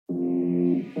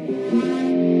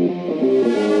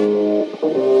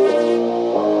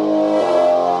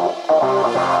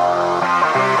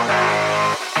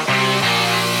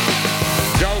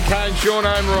Sean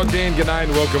Omer, Dan G'day,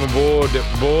 and welcome aboard,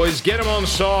 boys. Get them on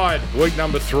side. Week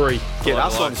number 3. Get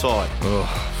us on side.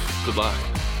 Oh, good luck.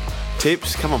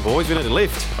 Tips, come on, boys. We need a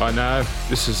lift. I know.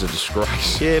 This is a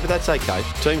disgrace. Yeah, but that's okay.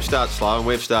 Teams start slow, and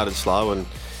we've started slow. And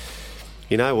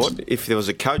you know what? If there was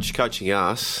a coach coaching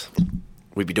us,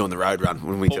 we'd be doing the road run,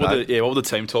 wouldn't we, today? What would the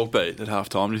team talk be at half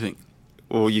time, do you think?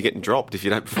 Well, you're getting dropped if you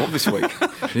don't perform this week.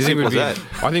 I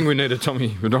think we need a Tommy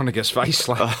Rodonigas face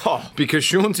slap because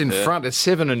Sean's in front at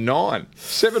 7-9.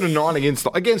 7-9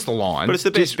 against the line. But it's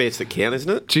the best bets that count, isn't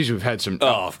it? Geez, we've had some.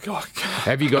 Oh, God.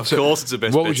 Have you got? Of course, it's the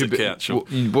best bets that count. Sure.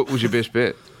 What was your best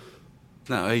bet?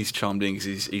 No, he's chimed in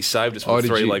because he saved us with a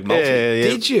 3-leg multi. Yeah.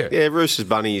 Did you? Yeah, Roosters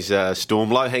Bunnies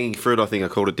Storm. Low-hanging fruit, I think I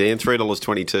called it, Dan.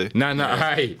 $3.22. No,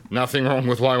 hey, nothing wrong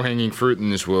with low-hanging fruit in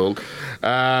this world.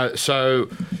 So,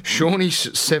 Shawnee's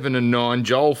 7-9,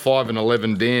 Joel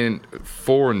 5-11, Dan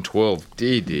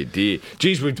 4-12. Dear.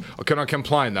 Geez, can I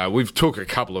complain, though? We've took a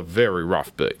couple of very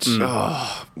rough beats.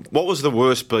 Oh, what was the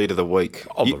worst beat of the week?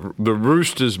 The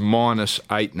Roosters minus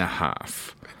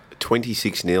 8.5.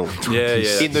 26-0.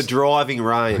 Yeah. In the driving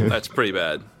rain. That's pretty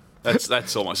bad.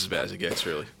 That's almost as bad as it gets,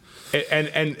 really.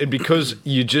 And because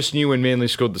you just knew when Manly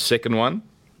scored the second one,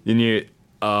 you knew,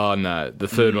 oh no, the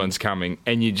third one's coming,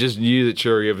 and you just knew that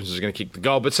Cherry Evans was going to kick the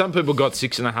goal. But some people got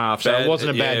 6.5, so it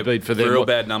wasn't a bad beat for them. A real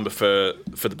bad number for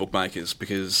the bookmakers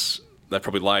because they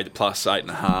probably laid it plus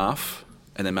 8.5,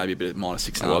 and then maybe a bit minus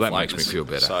 6.5. Well, that makes me feel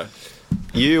better. So,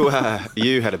 you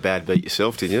had a bad beat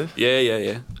yourself, didn't you?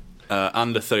 Yeah.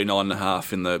 Under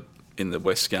 39.5 in the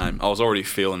West game. I was already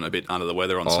feeling a bit under the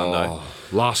weather on Sunday.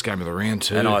 Last game of the round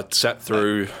too. And I sat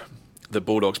through the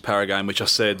Bulldogs-Para game, which I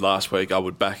said last week I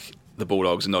would back the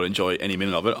Bulldogs and not enjoy any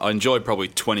minute of it. I enjoyed probably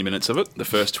 20 minutes of it, the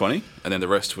first 20, and then the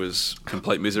rest was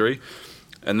complete misery.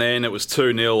 And then it was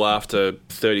 2-0 after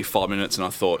 35 minutes, and I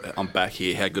thought, I'm back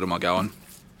here. How good am I going?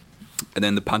 And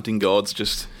then the punting gods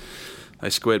just... They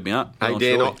squared me up. Hey,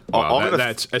 Dan,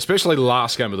 that's especially the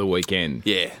last game of the weekend.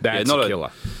 Yeah. That's a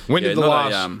killer. When did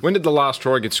the last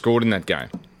try get scored in that game?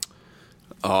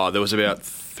 Oh, there was about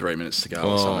 3 minutes to go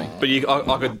or something. But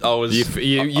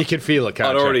you could feel it,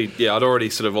 can't you? I'd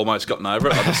already sort of almost gotten over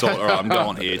it. I just thought, all right, I'm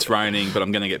going here. It's raining, but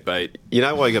I'm going to get beat. You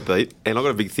know why you got beat? And I've got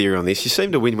a big theory on this. You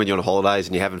seem to win when you're on holidays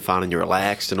and you're having fun and you're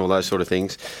relaxed and all those sort of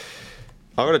things.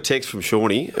 I got a text from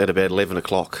Shawnee at about 11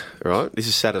 o'clock, right? This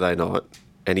is Saturday night.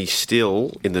 And he's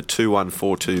still in the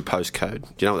 2142 postcode.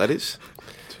 Do you know what that is?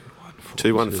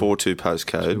 2142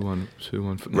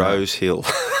 postcode. Rose Hill.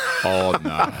 Oh,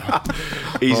 no.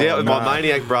 He's out with my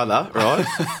maniac brother, right?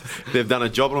 They've done a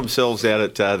job on themselves out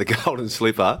at the Golden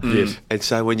Slipper. Yes. And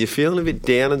so when you're feeling a bit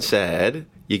down and sad,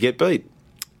 you get beat.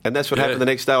 And that's what happened the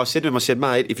next day. I said to him,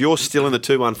 mate, if you're still in the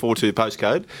 2142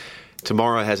 postcode,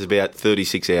 tomorrow has about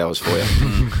 36 hours for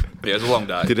you. Yeah, it was a long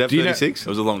day. Did it have 36? It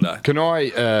was a long day.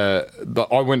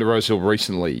 I went to Rose Hill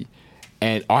recently,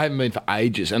 and I haven't been for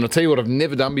ages. And I'll tell you what I've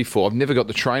never done before. I've never got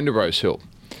the train to Rose Hill.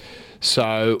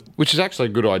 So, which is actually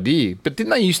a good idea. But didn't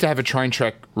they used to have a train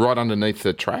track right underneath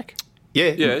the track?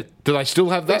 Yeah. Do they still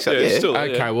have that? So, yeah. Still,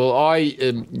 okay, well, I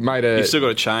made a... You've still got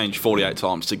to change 48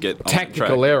 times to get on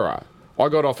tactical the track. error. I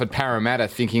got off at Parramatta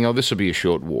thinking, this will be a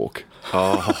short walk.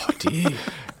 Oh, dear.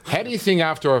 How do you think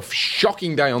after a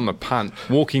shocking day on the punt,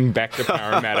 walking back to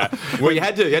Parramatta... Well, you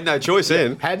had to. You had no choice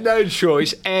then. Had no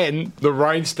choice, and the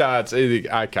rain starts.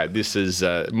 Okay, this is...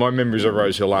 my memories of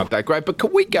Rose Hill aren't that great, but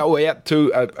can we go out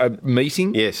to a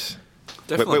meeting? Yes.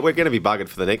 Definitely. We're going to be buggered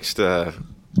for the next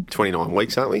 29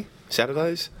 weeks, aren't we?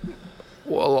 Saturdays?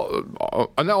 Well,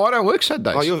 no, I don't work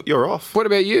Saturdays. Oh, you're off. What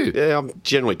about you? Yeah, I'm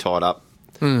generally tied up,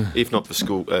 if not for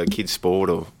school, kids' sport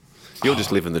or... You're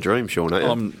just living the dream, Sean,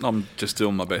 aren't you? I'm just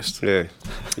doing my best. Yeah,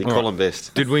 you call them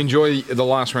best. Did we enjoy the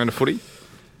last round of footy?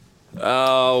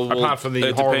 Well, apart from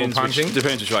the horrible punting?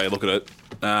 Depends which way you look at it.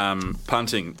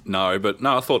 Punting, no. But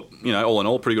no, I thought, all in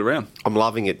all, pretty good round. I'm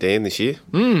loving it, Dan, this year.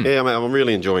 Yeah, I'm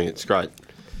really enjoying it. It's great.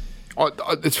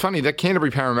 It's funny, that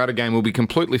Canterbury-Parramatta game will be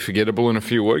completely forgettable in a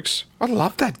few weeks. I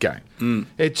love that game.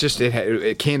 It just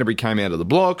Canterbury came out of the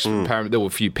blocks. There were a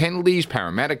few penalties.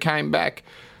 Parramatta came back.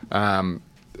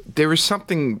 There is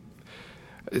something...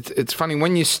 It's funny,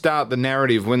 when you start the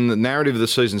narrative, when the narrative of the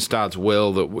season starts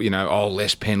well, that,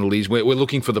 less penalties, we're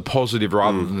looking for the positive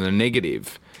rather than the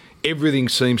negative, everything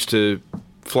seems to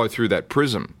flow through that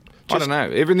prism. I don't know.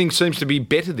 Everything seems to be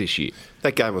better this year.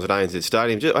 That game was at ANZ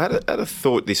Stadium. I had a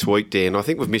thought this week, Dan. I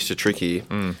think we've missed a trick here.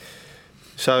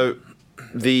 So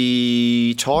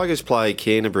the Tigers play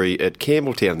Canterbury at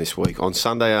Campbelltown this week on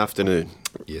Sunday afternoon.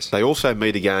 Yes. They also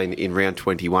meet again in round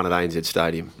 21 at ANZ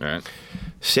Stadium. All right.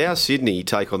 South Sydney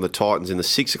take on the Titans in the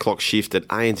 6 o'clock shift at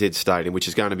ANZ Stadium, which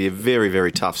is going to be a very,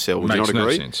 very tough sell. Would you not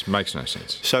agree? Makes no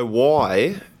sense. So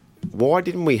why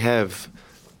didn't we have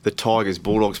the Tigers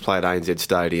Bulldogs play at ANZ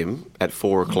Stadium at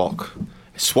 4 o'clock?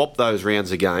 Swap those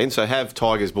rounds again. So have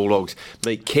Tigers Bulldogs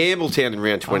meet Campbelltown in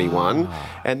round 21,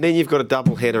 and then you've got a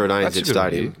double header at That's a ANZ good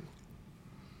Stadium. idea.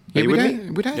 Yeah, we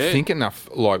don't Yeah. think enough.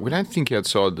 Like, we don't think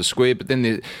outside the square. But then,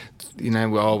 we've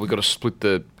got to split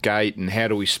the gate, and how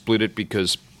do we split it?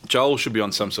 Because Joel should be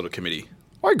on some sort of committee.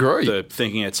 I agree. The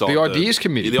thinking outside. The ideas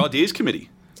committee. The ideas committee.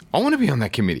 I want to be on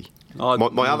that committee.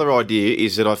 My other idea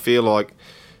is that I feel like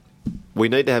we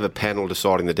need to have a panel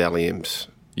deciding the Dally M's.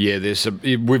 Yeah,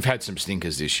 we've had some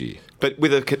stinkers this year. But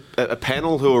with a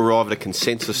panel who arrive at a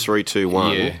consensus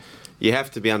 3-2-1, Yeah. you have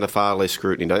to be under far less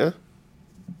scrutiny, don't you?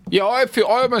 Yeah, I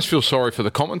almost feel sorry for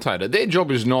the commentator. Their job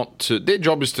is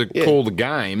to Yeah. call the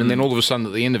game, and then all of a sudden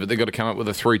at the end of it, they've got to come up with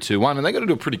a 3-2-1, and they've got to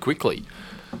do it pretty quickly.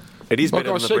 It is Like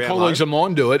better I than see the Brownlow. colleagues of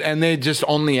mine do it, and they're just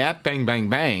on the app, bang, bang,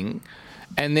 bang,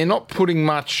 and they're not putting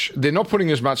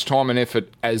as much time and effort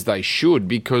as they should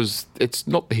because it's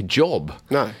not their job.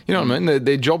 No. You know what I mean?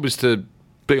 Their job is to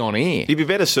be on air. You'd be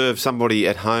better serve somebody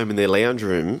at home in their lounge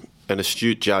room, an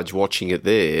astute judge watching it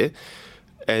there,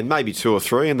 and maybe 2 or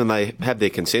 3, and then they have their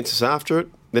consensus after it.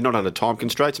 They're not under time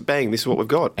constraints. Bang, this is what we've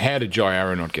got. How did Jai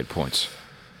Arrow not get points?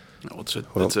 No, it's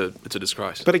a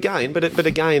disgrace. But again,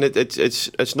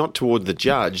 it's not toward the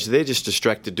judge. They're just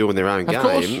distracted doing their own game,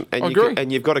 course, and I agree.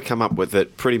 and you've got to come up with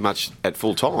it pretty much at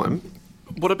full time.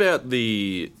 What about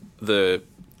the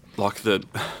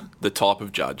type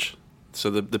of judge?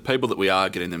 So the people that we are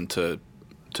getting them to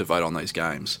vote on these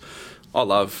games. I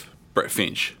love Brett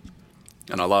Finch,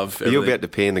 and I love. You're about to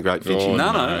pan the great Finchie. Oh,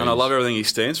 No, no, and I love everything he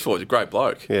stands for. He's a great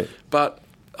bloke. Yeah. But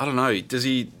I don't know. Does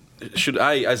he?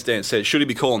 As Dan said, should he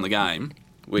be calling the game?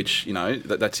 Which,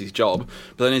 that's his job.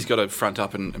 But then he's got to front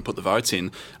up and put the votes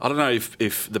in. I don't know if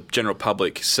the general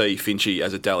public see Finchie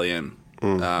as a Dally M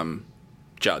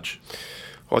judge.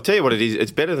 I'll tell you what it is.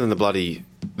 It's better than the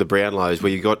Brownlows,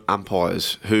 where you've got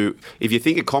umpires who, if you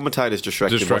think a commentator's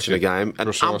distracted watching a game, an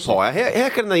Precisely. umpire, how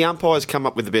can the umpires come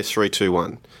up with the best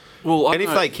 3-2-1? Well, And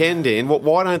if they can, Dan,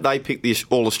 why don't they pick the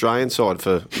All-Australian side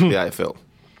for the AFL?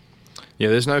 Yeah,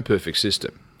 there's no perfect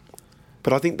system.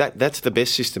 But I think that's the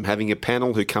best system, having a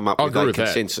panel who come up I with agree a with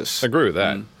consensus. that. Agree with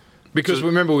that. Because So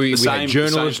remember, we the had same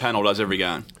journalists. panel does every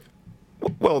game.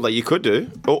 Well, that you could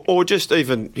do. Or just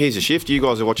even, here's a shift. You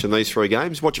guys are watching these 3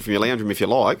 games. Watch it from your lounge room if you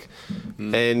like.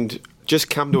 And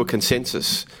just come to a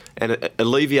consensus. And it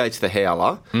alleviates the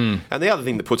howler. And the other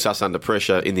thing that puts us under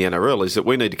pressure in the NRL is that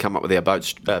we need to come up with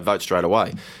our vote straight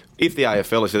away. If the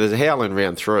AFL is, so there's a howler in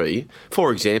round 3,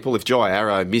 for example, if Jai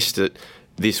Arrow missed it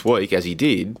this week, as he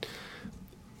did,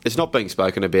 it's not being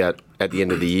spoken about at the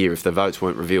end of the year if the votes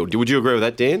weren't revealed. Would you agree with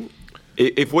that, Dan?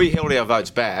 If we held our votes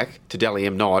back to Dally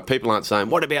M night, people aren't saying,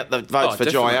 what about the votes for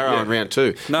Jai definitely, Arrow yeah. in round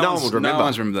 2? No one would remember. No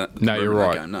one's remember that. No, you're remember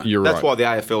right. that game, no. You're That's right. why the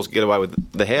AFL's get away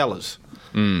with the howlers.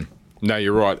 No,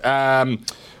 you're right.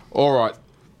 All right.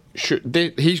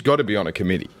 He's got to be on a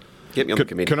committee. Get me on the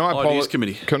committee. Can I Ideas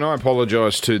committee. Can I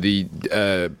apologise to the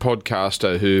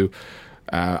podcaster who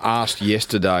asked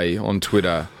yesterday on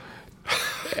Twitter?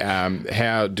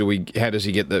 How does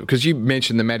he get the? Because you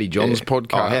mentioned the Matty Johns Yeah.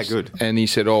 podcast. Oh, how good. And he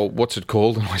said, "Oh, what's it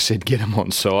called?" And I said, "Get him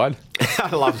on side."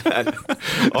 I love that.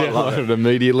 I love Downloaded it. it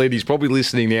immediately. And he's probably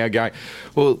listening now, going,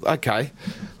 "Well, okay,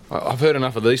 I've heard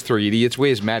enough of these 3 idiots.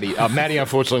 Where's Matty?" Matty,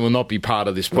 unfortunately, will not be part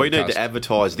of this podcast. We need to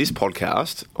advertise this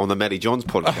podcast on the Matty Johns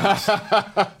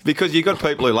podcast because you've got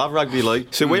people who love rugby league.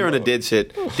 So we're in a dead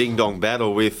set ding-dong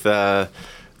battle with the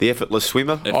effortless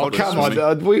swimmer. Oh, come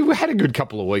on. We had a good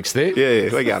couple of weeks there.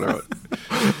 Yeah, we're going all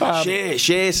right.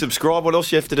 Share, subscribe. What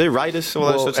else you have to do? Rate us, all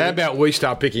those Well, sorts of how things. about we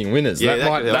start picking winners? Yeah,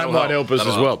 that that'll might help us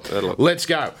That'll as well. help. That'll help. Let's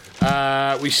go.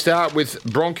 We start with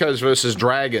Broncos versus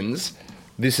Dragons.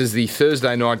 This is the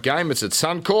Thursday night game. It's at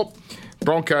Suncorp.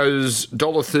 Broncos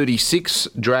 $1.36,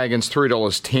 Dragons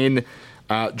 $3.10.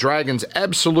 Dragons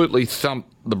absolutely thumped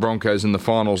the Broncos in the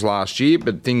finals last year,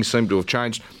 but things seem to have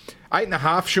changed.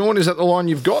 8.5, Sean, is that the line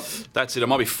you've got? That's it. I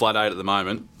might be flat 8 at the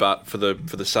moment, but for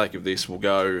the sake of this, we'll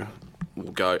go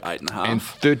 8.5. And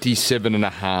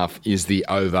 37.5 is the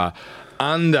over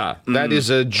under. That is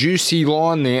a juicy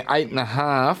line there,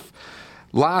 8.5.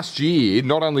 Last year,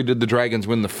 not only did the Dragons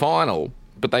win the final,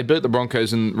 but they beat the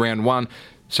Broncos in round 1.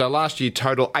 So last year,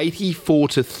 total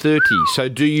 84-30. So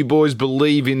do you boys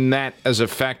believe in that as a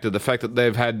factor, the fact that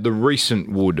they've had the recent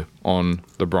wood on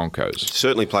the Broncos?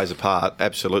 Certainly plays a part,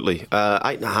 absolutely.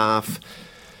 8.5.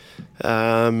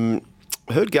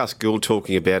 I heard Gus Gould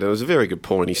talking about it. It was a very good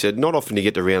point. He said, not often you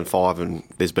get to round 5 and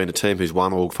there's been a team who's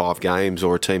won all 5 games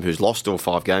or a team who's lost all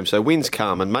 5 games. So wins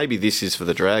come, and maybe this is for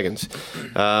the Dragons.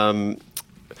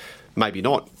 Maybe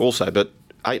not also, but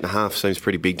 8.5 seems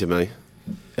pretty big to me.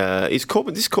 Is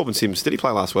Corbin Sims, did he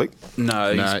play last week?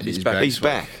 No, he's back. He's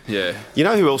back. Yeah. You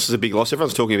know who else is a big loss?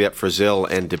 Everyone's talking about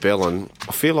Frizzell and DeBellin.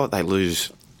 I feel like they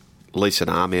lose Leeson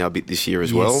Armour a bit this year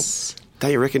as well.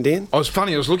 Don't you reckon, Dan? I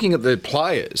was looking at the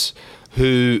players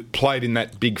who played in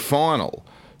that big final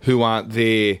who aren't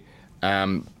there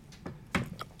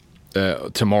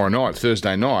tomorrow night,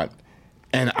 Thursday night,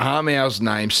 and Armour's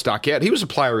name stuck out. He was a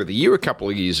player of the year a couple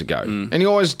of years ago, and he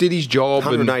always did his job.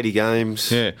 180 games.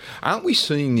 Yeah. Aren't we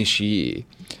seeing this year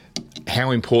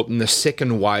how important the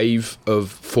second wave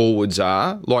of forwards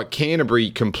are? Like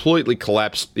Canterbury completely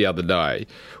collapsed the other day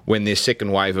when their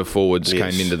second wave of forwards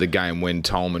came into the game, when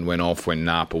Tolman went off, when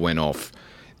Napa went off.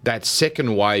 That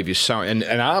second wave is so... And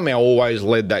Armour always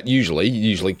led that,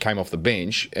 usually came off the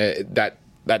bench, that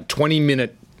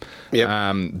 20-minute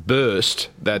burst,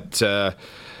 that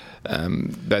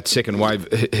second wave,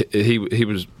 he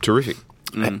was terrific.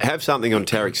 Have something on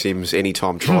Tarek Sims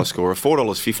anytime try scorer,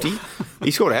 $4.50. He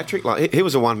scored a hat-trick. Like, he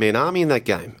was a one-man army in that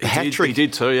game. Hat-trick. He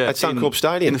did too, yeah. At Suncorp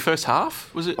Stadium. In the first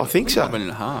half, was it? I think so. Might have been in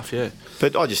a half, yeah.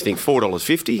 But I just think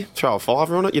 $4.50, throw a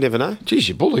fiver on it, you never know. Geez,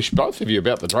 you're bullish, both of you,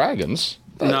 about the Dragons.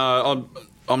 No,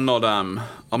 I'm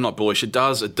not bullish.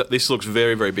 This looks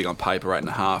very, very big on paper,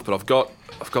 8.5. But I've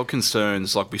got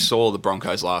concerns. Like we saw the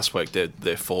Broncos last week,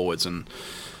 their forwards, and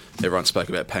everyone spoke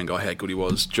about Pangai, how good he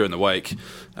was during the week.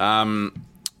 I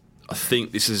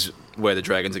think this is where the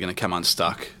Dragons are going to come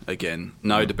unstuck again.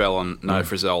 No DeBellin, no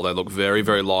Frizzell. They look very,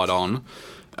 very light on,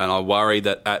 and I worry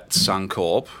that at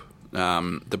Suncorp,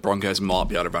 the Broncos might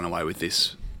be able to run away with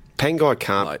this. Pangai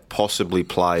can't possibly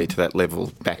play to that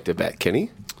level back-to-back, can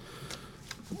he?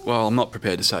 Well, I'm not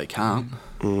prepared to say he can't.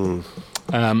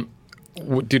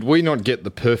 Did we not get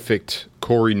the perfect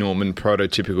Corey Norman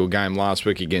prototypical game last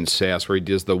week against South, where he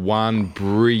does the one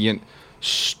brilliant,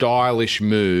 stylish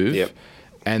move,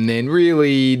 and then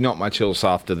really not much else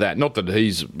after that? Not that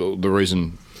he's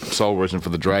the sole reason for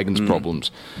the Dragons'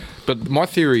 problems. But my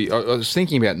theory, I was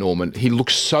thinking about Norman, he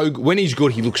looks so good. When he's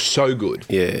good, he looks so good.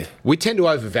 Yeah. We tend to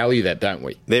overvalue that, don't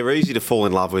we? They're easy to fall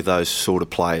in love with, those sort of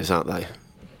players, aren't they?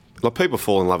 Like, people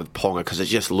fall in love with Ponga because it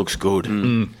just looks good.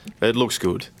 It looks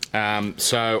good.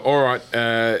 So, all right,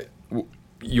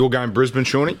 you're going Brisbane,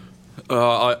 Shawnee?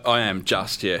 I am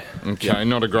just, yeah. Okay,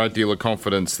 not a great deal of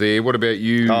confidence there. What about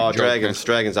you? Dragons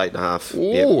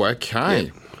 8.5. Oh, okay.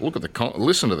 Yep. Look at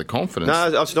listen to the confidence.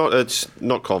 No, it's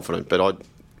not confident, but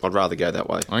I'd rather go that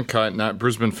way. Okay, no,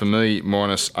 Brisbane for me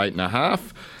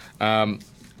 -8.5.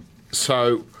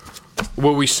 So,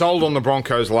 were we sold on the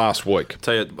Broncos last week?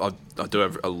 Tell you, I do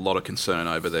have a lot of concern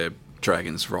over their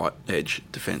Dragons' right edge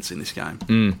defence in this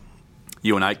game.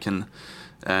 Ewan Aitken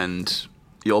and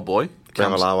your boy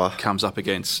comes up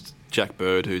against Jack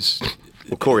Bird, who's...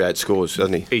 Well, Corey Yates scores,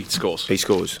 doesn't he? He scores. He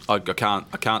scores. I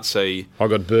can't see... I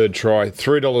got Bird try,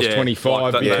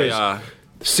 $3.25 because...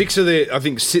 Six of their, I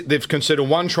think they've conceded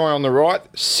one try on the right,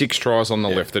 6 tries on the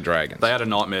left, the Dragons. They had a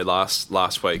nightmare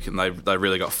last week, and they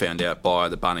really got found out by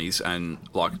the Bunnies, and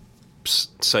like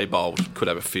Seabold could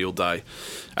have a field day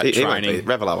at training.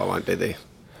 Ravalawa won't be there.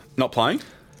 Not playing?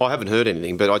 I haven't heard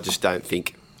anything, but I just don't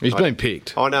think... He's been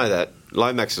picked. I know that.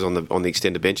 Lomax is on the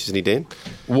extended bench, isn't he, Dan?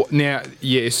 Well, now,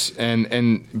 yes,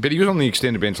 but he was on the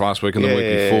extended bench last week and the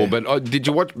week before. But did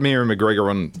you watch Mary McGregor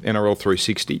on NRL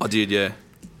 360? I did, yeah.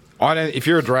 If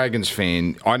you're a Dragons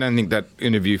fan, I don't think that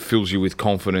interview fills you with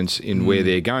confidence in where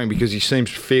they're going, because he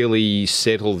seems fairly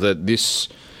settled that this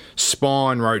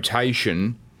spine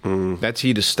rotation, that's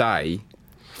here to stay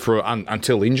for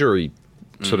until injury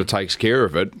sort of takes care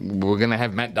of it. We're going to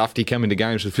have Matt Duffy come into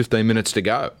games with 15 minutes to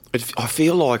go. I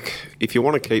feel like if you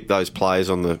want to keep those players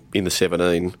in the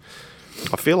 17,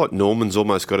 I feel like Norman's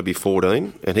almost got to be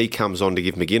 14, and he comes on to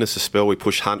give McGuinness a spell. We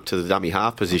push Hunt to the dummy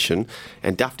half position,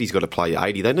 and Duffy's got to play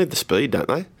 80. They need the speed, don't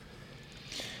they?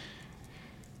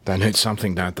 They need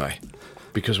something, don't they?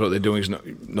 Because what they're doing is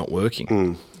not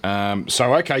working.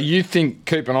 So, okay, you think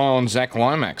keep an eye on Zach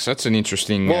Lomax. That's an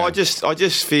interesting... Well, I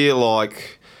just feel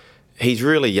like... He's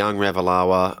really young,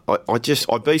 Ravalawa.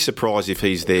 I'd be surprised if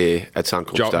he's there at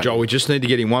Suncorp Stadium. Joel, we just need to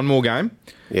get him one more game.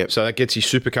 Yep. So that gets his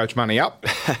Supercoach money up.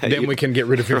 Then we can get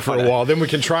rid of him for a while. Then we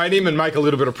can trade him and make a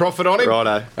little bit of profit on him.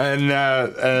 Righto. And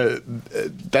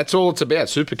that's all it's about,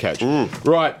 Supercoach.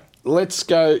 Right, let's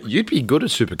go. You'd be good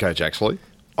at Supercoach, actually.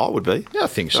 I would be. Yeah, I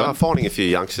think so. Finding a few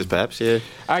youngsters, perhaps, yeah.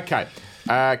 Okay.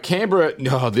 Canberra,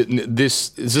 is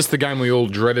this the game we all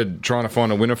dreaded trying to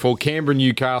find a winner for? Canberra,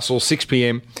 Newcastle, 6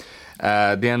 p.m.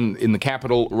 down in the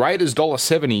capital. Raiders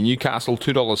 $1.70, Newcastle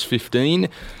 $2.15.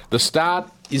 The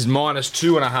start is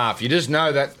 -2.5. You just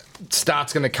know that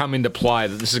start's going to come into play,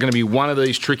 that this is going to be one of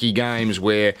these tricky games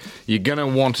where you're going to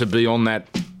want to be on that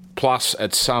plus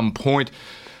at some point.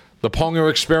 The Ponga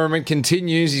experiment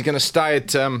continues. He's going to stay at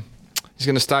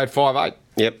 5.8.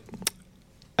 Yep.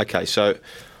 Okay, so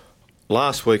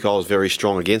last week I was very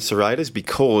strong against the Raiders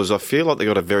because I feel like they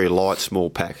got a very light,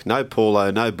 small pack. No Paulo,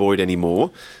 no Boyd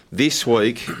anymore. This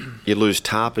week you lose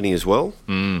Tarpany as well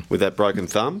with that broken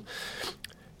thumb.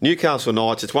 Newcastle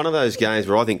Knights, it's one of those games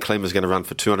where I think Clem is going to run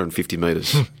for 250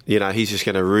 metres. You know, he's just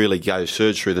going to really go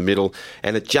surge through the middle,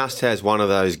 and it just has one of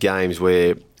those games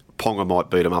where Ponga might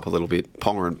beat him up a little bit.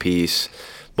 Ponga and Pearce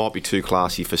might be too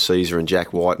classy for Caesar and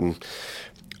Jack Whiten.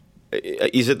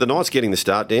 Is it the Knights getting the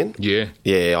start, Dan? Yeah.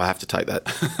 Yeah, I have to take that.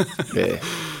 Yeah.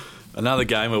 Another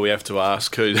game where we have to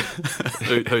ask who's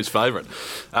favourite.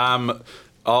 I'm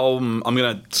going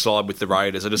to side with the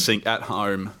Raiders. I just think at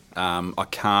home,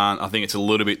 I think it's a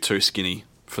little bit too skinny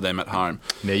for them at home.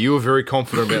 Now, you were very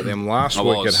confident about them last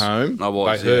week at home. I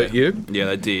was. They hurt you. Yeah,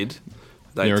 they did.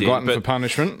 You're a glutton for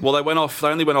punishment. Well, they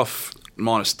only went off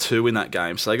 -2 in that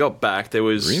game, so they got back. There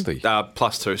was really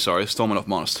 +2. Sorry, Storm went off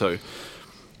 -2.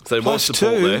 So there was +2?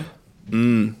 support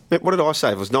there. What did I say?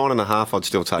 If it was 9.5, I'd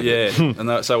still take it. Yeah,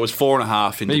 and so it was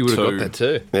 4.5 into 2. You would have got that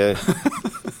too.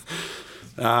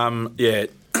 Yeah.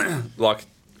 Like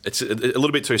it's a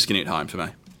little bit too skinny at home for me.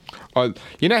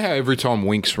 You know how every time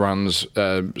Winks runs,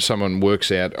 someone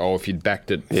works out, if you'd backed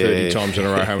it 30 times in a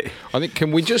row. I think,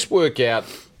 can we just work out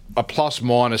a plus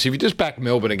minus? If you just back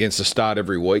Melbourne against the start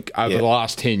every week over the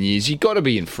last 10 years, you've got to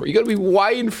be in front. You've got to be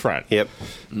way in front. Yep.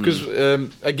 Because,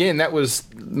 again, that was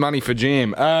money for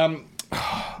jam. I'm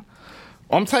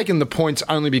taking the points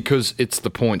only because it's the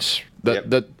points.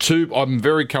 I'm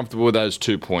very comfortable with those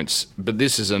 2 points, but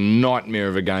this is a nightmare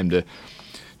of a game to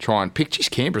try and pick. Geez,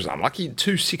 Canberra's unlucky.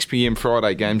 2 6 p.m.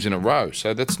 Friday games in a row,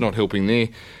 so that's not helping their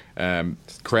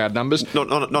crowd numbers.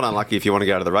 Not unlucky if you want to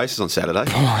go to the races on Saturday.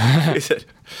 Is it?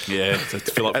 Yeah, to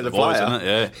fill up As the a boys,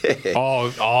 player. isn't it? Yeah.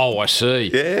 Oh, I see.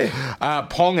 Yeah.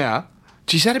 Ponga,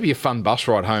 geez, that'd be a fun bus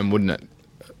ride home, wouldn't it?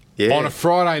 Yeah. On a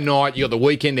Friday night, you got the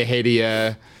weekend ahead of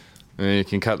you. You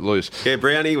can cut loose. Yeah,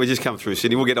 Brownie, we just come through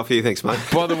Sydney. We'll get off here. Thanks, mate.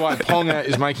 By the way, Ponga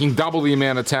is making double the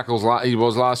amount of tackles he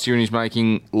was last year, and he's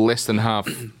making less than half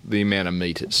the amount of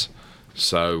metres.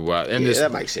 So,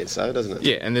 that makes sense, though, doesn't it?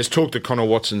 Yeah, and there's talk that Connor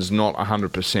Watson's not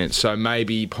 100%, so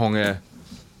maybe Ponga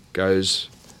goes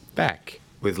back.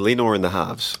 With Lenore in the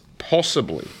halves.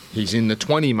 Possibly. He's in the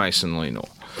 20, Mason Lenore.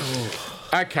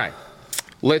 Okay,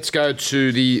 let's go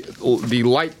to the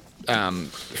late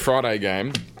Friday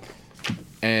game.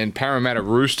 And Parramatta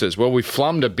Roosters. Well, we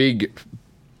flummed a big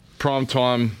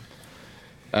primetime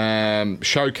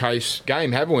showcase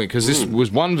game, haven't we? Because this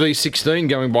was 1v16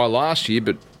 going by last year,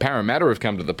 but Parramatta have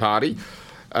come to the party.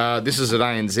 This is at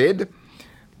ANZ.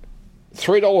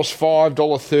 $3.05,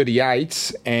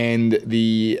 $1.38, and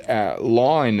the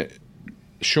line,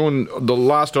 Sean, the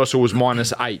last I saw was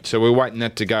 -8, so we're waiting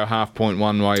that to go half point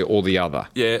one way or the other.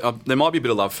 Yeah, there might be a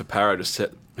bit of love for Parra to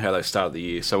set how they started the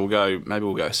year, so we'll go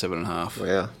 7.5.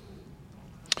 Yeah.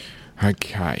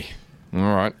 Okay.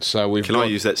 All right. So we've Can I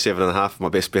use that 7.5 for my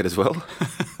best bet as well?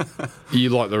 You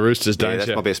like the Roosters, don't Yeah, that's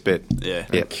you? my best bet. Yeah.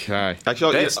 Yep. Okay.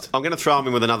 Actually, Best. I'm going to throw him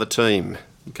in with another team.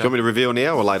 Do you want me to reveal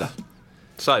now or later?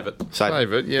 Save it.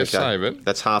 Save it. Yeah, save it.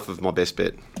 That's half of my best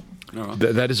bet. All right.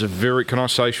 That is a very, can I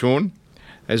say, Sean?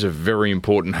 That is a very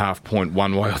important half point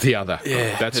one way or the other.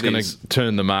 Yeah, That's it going is. to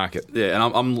turn the market. Yeah,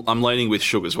 and I'm leaning with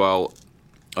Shug as well.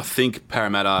 I think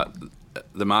Parramatta,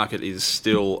 the market is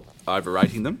still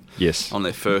overrating them. Yes. On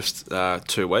their first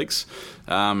 2 weeks.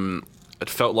 It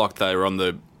felt like they were on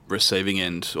the receiving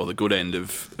end or the good end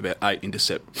of about 8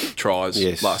 intercept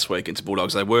tries last week into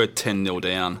Bulldogs. They were 10-0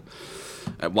 down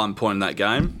at one point in that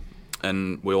game,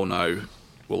 and we all know,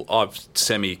 well, I've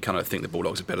kind of think the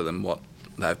Bulldogs are better than what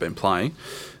they've been playing.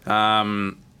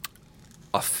 I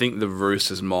think the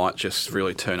Roosters might just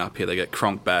really turn up here. They get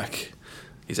Cronk back.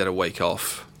 He's had a week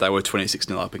off. They were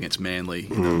 26-0 up against Manly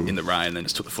in the rain and then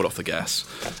just took the foot off the gas.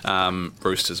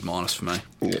 Roosters minus for me.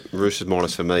 Yeah, Roosters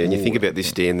minus for me. And you think about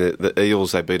this, Dan, the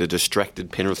Eels, they beat a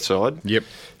distracted Penrith side. Yep.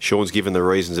 Sean's given the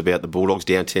reasons about the Bulldogs,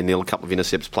 down 10-0, a couple of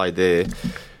intercepts played there.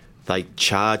 They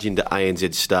charge into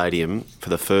ANZ Stadium for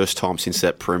the first time since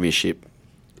that premiership.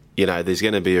 You know, there's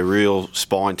going to be a real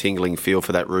spine-tingling feel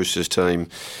for that Roosters team.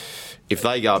 If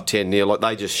they go up 10-0, like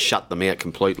they just shut them out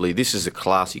completely. This is a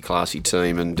classy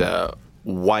team and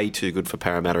way too good for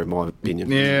Parramatta, in my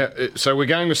opinion. Yeah, so we're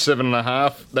going with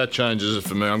 7.5. That changes it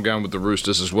for me. I'm going with the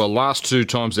Roosters as well. Last 2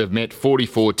 times they've met,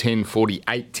 44-10,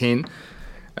 48-10.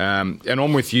 And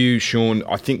I'm with you, Sean.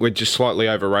 I think we're just slightly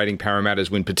overrating Parramatta's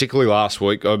win, particularly last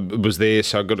week. I was there,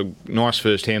 so I got a nice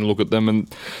first-hand look at them,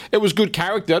 and it was good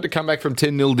character to come back from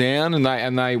 10-0 down,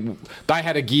 and they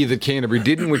had a gear that Canterbury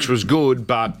didn't, which was good.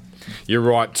 But you're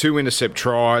right, 2 intercept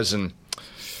tries, and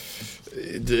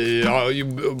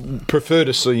you prefer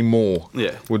to see more.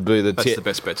 Yeah, would be the that's the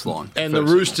best bets line. And the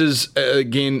Roosters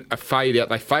again a fade out.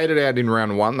 They faded out in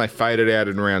round 1. They faded out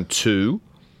in round 2.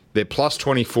 They're plus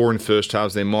 24 in first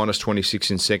halves. They're minus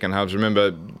 26 in second halves.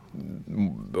 Remember,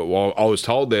 I was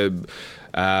told they're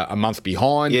a month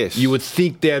behind. Yes. You would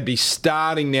think they'd be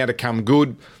starting now to come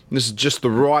good. This is just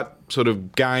the right sort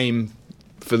of game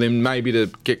for them maybe to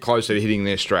get closer to hitting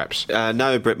their straps.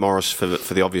 No Brett Morris for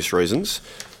the obvious reasons.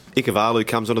 Ikavalu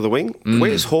comes onto the wing.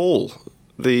 Where's Hall?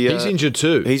 He's injured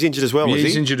too. He's injured as well, yeah, is he?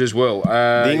 He's injured as well.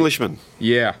 The Englishman.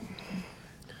 Yeah.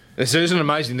 This isn't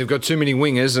amazing. They've got too many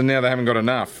wingers and now they haven't got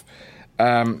enough.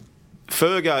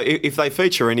 Fergo, if they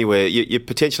feature anywhere, you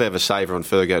potentially have a saver on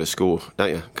Fergo to score,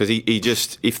 don't you? Because he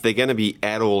just, if they're going to be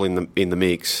at all in the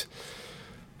mix,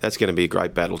 that's going to be a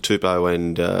great battle. Tupou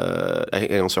and Fergo.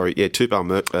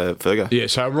 Yeah,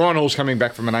 so Ryan Hall's coming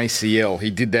back from an ACL.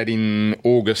 He did that in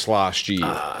August last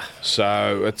year.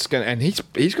 So it's going, and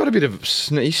he's got a bit of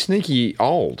he's sneaky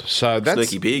old. So that's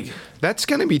sneaky big. That's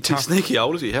going to be tough. He's sneaky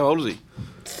old, is he? How old is he?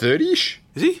 30ish.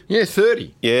 Is he? Yeah,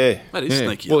 30. Yeah. That is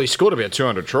sneaky. Well, he scored about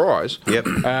 200 tries. Yep.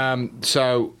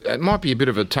 So it might be a bit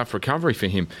of a tough recovery for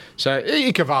him. So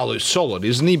Ikavalu's solid,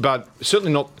 isn't he? But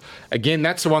certainly not. Again,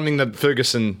 that's the one thing that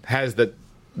Ferguson has that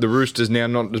the Roosters now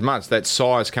not as much. That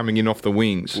size coming in off the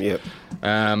wings. Yep.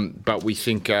 But we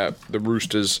think the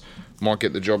Roosters might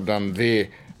get the job done there.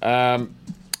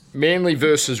 Manly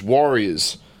versus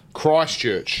Warriors.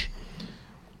 Christchurch.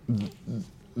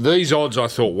 These odds, I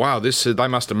thought, wow, they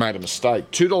must have made a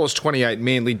mistake. $2.28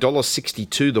 Manly,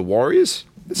 $1.62 the Warriors.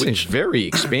 That seems very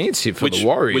expansive for the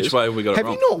Warriors. Which way have we got it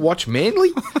wrong? Have you not watched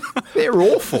Manly? They're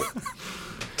awful.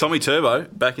 Tommy Turbo,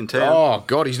 back in town. Oh,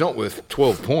 God, he's not worth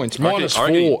 12 points. Minus I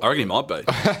 4. reckon he might be.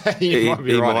 You might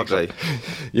be right.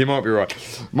 You might be right.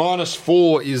 Minus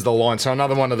 4 is the line. So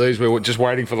another one of these where we're just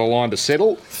waiting for the line to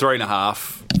settle.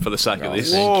 3.5 for the sake of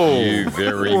this. Thank you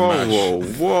very much.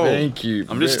 Whoa. Thank you.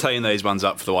 I'm just teeing these ones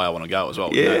up for the way I want to go as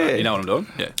well. Yeah. You know what I'm doing?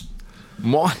 Yeah.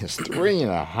 Minus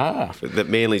 3.5. That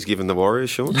Manly's given the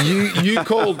Warriors, Sean. You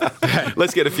called.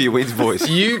 Let's get a few wins, boys.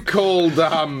 You called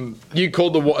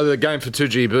the game for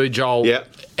 2GB, Joel. Yeah.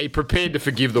 Are you prepared to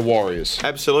forgive the Warriors?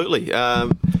 Absolutely.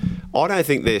 I don't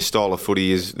think their style of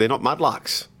footy is. They're not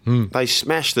mudlarks. They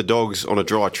smashed the Dogs on a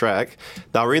dry track.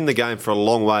 They were in the game for a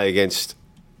long way against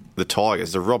the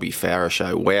Tigers. The Robbie Farah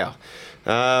show. Wow.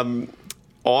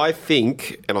 I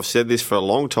think, and I've said this for a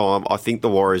long time, I think the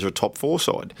Warriors are a top 4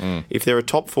 side. If they're a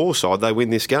top 4 side, they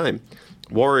win this game.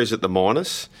 Warriors at the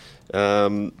minus.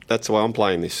 That's the way I'm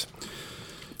playing this.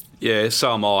 Yeah,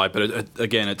 so am I. But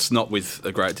again, it's not with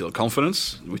a great deal of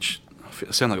confidence, which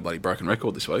I sound like a bloody broken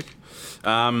record this week.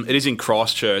 It is in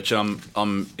Christchurch, and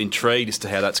I'm intrigued as to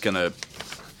how that's going to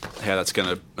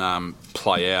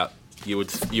play out. You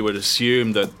would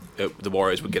assume that the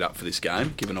Warriors would get up for this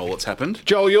game, given all that's happened.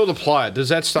 Joel, you're the player. Does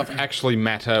that stuff actually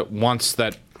matter once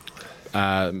that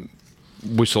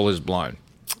whistle is blown?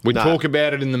 We talk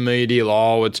about it in the media.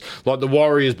 Oh, it's like the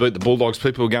Warriors beat the Bulldogs.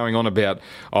 People are going on about,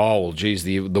 oh, well, geez,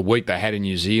 the week they had in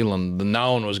New Zealand,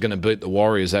 no one was going to beat the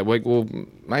Warriors that week. Well,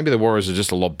 maybe the Warriors are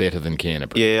just a lot better than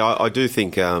Canterbury. Yeah, I do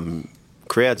think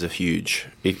crowds are huge.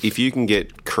 If you can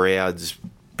get crowds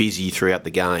busy throughout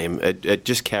the game, it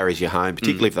just carries you home,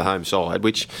 particularly for the home side,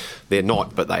 which they're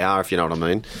not, but they are, if you know what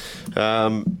I mean.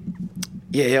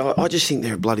 Yeah, I just think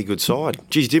they're a bloody good side.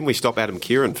 Geez, didn't we stop Adam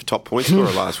Kieran for top point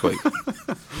scorer last week?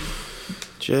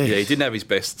 Jeez. Yeah, he didn't have his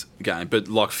best game, but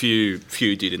like few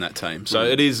did in that team. So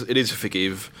it is a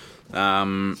forgive.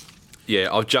 Yeah,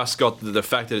 I've just got the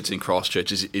fact that it's in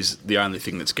Christchurch is the only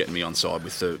thing that's getting me on side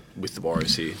with the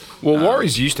Warriors here. Well,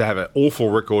 Warriors used to have an awful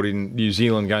record in New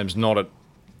Zealand games, not at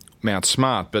Mount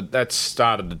Smart, but that's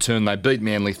started to turn. They beat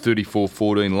Manly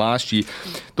 34-14 last year.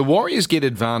 The Warriors get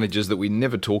advantages that we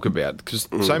never talk about because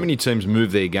so many teams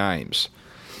move their games.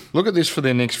 Look at this for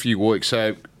their next few weeks.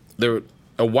 So they're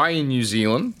away in New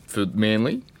Zealand for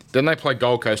Manly. Then they play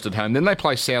Gold Coast at home. Then they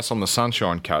play South on the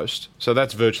Sunshine Coast. So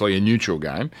that's virtually a neutral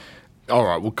game. All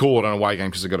right, we'll call it an away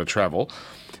game because they've got to travel.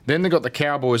 Then they've got the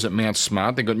Cowboys at Mount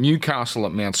Smart. They've got Newcastle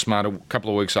at Mount Smart a couple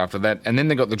of weeks after that. And then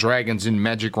they've got the Dragons in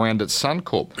Magic Round at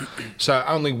Suncorp. So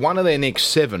only one of their next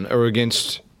 7 are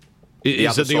against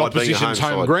is at the opposition's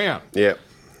home ground. Yeah.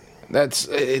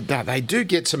 They do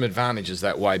get some advantages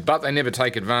that way, but they never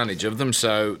take advantage of them,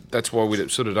 so that's why we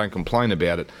sort of don't complain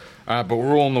about it. But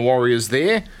we're all on the Warriors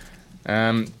there.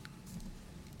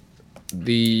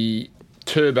 the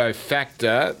turbo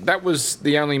factor, that was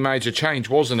the only major change,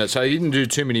 wasn't it? So he didn't do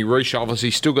too many reshuffles.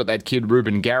 He's still got that kid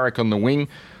Ruben Garrick on the wing.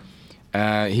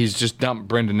 He's just dumped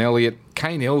Brendan Elliott.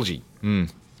 Kane Elgey.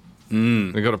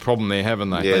 They've got a problem there, haven't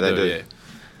they? Yeah, they do.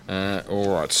 Yeah.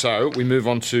 All right, so we move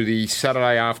on to the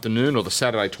Saturday afternoon or the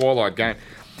Saturday twilight game.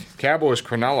 Cowboys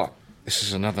Cronulla. This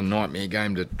is another nightmare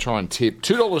game to try and tip.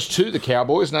 $2 to the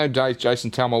Cowboys. No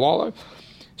Jason Taumalolo.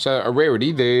 So a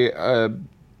rarity. They're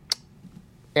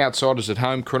outsiders at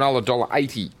home. Cronulla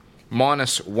 $1.80.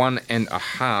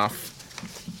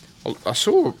 -1.5. I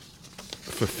saw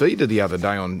Fafita the other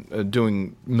day on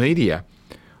doing media.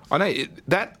 I know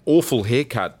that awful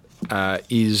haircut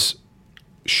is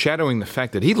shadowing the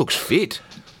fact that he looks fit.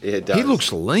 Yeah, it does. He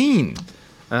looks lean.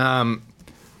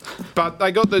 But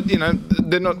they got the,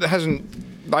 they're not,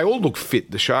 they all look fit,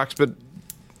 the Sharks, but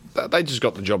they just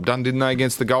got the job done, didn't they,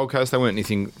 against the Gold Coast? They weren't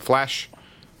anything flash.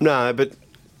 No, but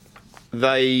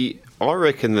I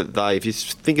reckon that if you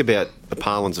think about the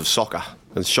parlance of soccer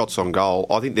and shots on goal,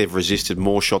 I think they've resisted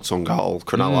more shots on goal,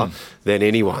 Cronulla, than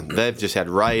anyone. They've just had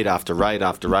raid after raid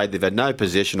after raid. They've had no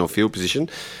possession or field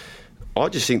position. I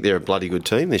just think they're a bloody good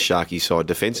team, this Sharkies side,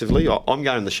 defensively. I'm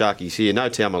going the Sharkies here. No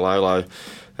Taumalolo.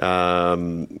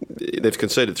 They've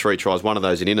conceded 3 tries, one of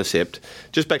those in intercept.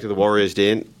 Just back to the Warriors,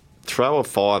 Dan. Throw a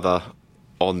fiver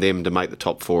on them to make the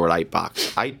top 4 at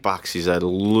 $8. $8 is a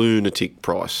lunatic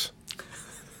price.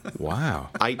 Wow.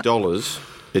 $8.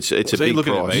 It's a big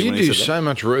looking at price. me? You when he do said so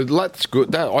much. That's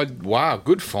good. Wow,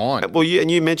 good find. Well,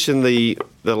 and you mentioned the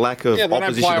lack of Yeah, they don't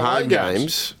opposition play away home games.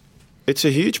 games. It's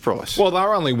a huge price. Well, they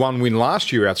were only 1 win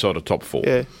last year outside of top 4.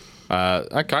 Yeah.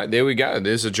 Okay, there we go.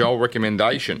 There's a Joel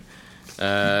recommendation.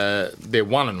 They're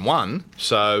 1-1,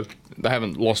 so they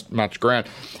haven't lost much ground.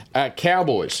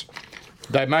 Cowboys.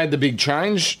 They made the big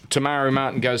change. Tamari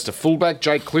Martin goes to fullback.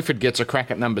 Jake Clifford gets a crack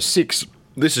at number 6.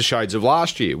 This is shades of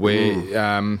last year,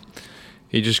 where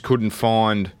he just couldn't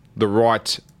find the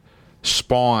right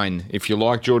spine, if you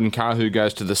like. Jordan Kahu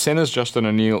goes to the centres. Justin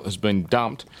O'Neill has been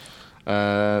dumped.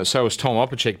 So is Tom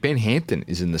Opacek. Ben Hampton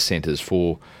is in the centres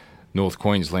for North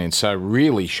Queensland. So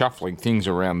really shuffling things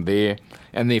around there.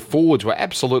 And their forwards were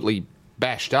absolutely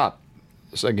bashed up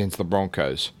against the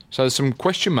Broncos. So there's some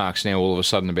question marks now all of a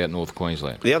sudden about North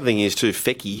Queensland. The other thing is too,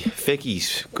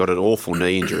 Fecky's got an awful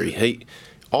knee injury.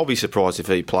 I'll be surprised if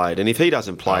he played. And if he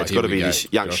doesn't play, it's got to be this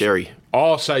young Josh. Sherry.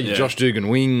 Oh, so Josh Dugan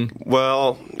wing.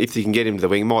 Well, if you can get him to the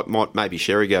wing, maybe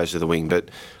Sherry goes to the wing, but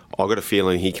I've got a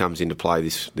feeling he comes into play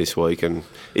this week. And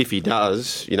if he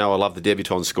does, I love the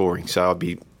debutant scoring. So I'd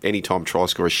be anytime try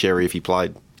scorer Sherry if he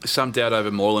played. some doubt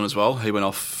over Moreland as well. He went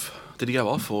off. Did he go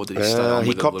off or did he stay on?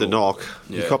 He copped a knock.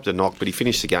 Yeah. He copped a knock, but he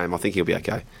finished the game. I think he'll be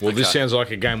okay. Well, this sounds like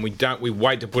a game we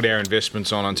wait to put our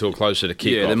investments on until closer to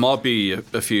kick-off. Yeah, there might be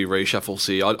a few reshuffles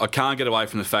here. I can't get away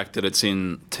from the fact that it's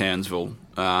in Townsville.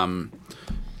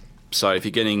 So if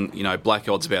you're getting, black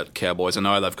odds about Cowboys, I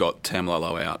know they've got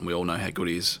Taumalolo out, and we all know how good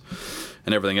he is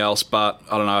and everything else. But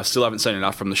I don't know. I still haven't seen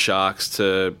enough from the Sharks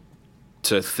to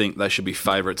think they should be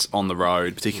favourites on the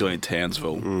road, particularly in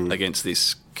Townsville, against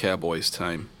this Cowboys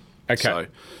team. Okay. So,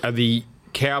 Are the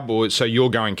Cowboys, so you're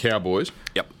going Cowboys.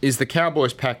 Yep. Is the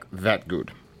Cowboys pack that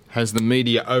good? Has the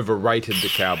media overrated the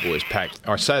Cowboys pack?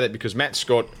 I say that because Matt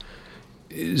Scott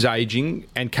is ageing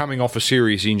and coming off a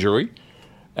serious injury.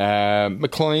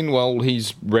 McLean, well,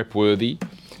 he's rep-worthy.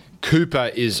 Cooper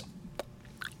is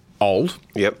old.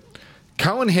 Yep.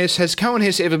 Has Cohen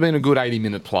Hess ever been a good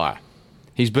 80-minute player?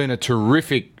 He's been a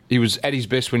terrific... He was at his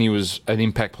best when he was an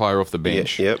impact player off the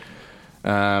bench. Yep.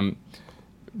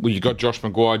 Well, you've got Josh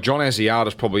Maguire. John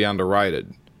Asiata's probably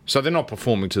underrated. So they're not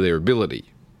performing to their ability.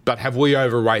 But have we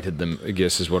overrated them, I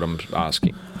guess, is what I'm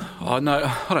asking. oh,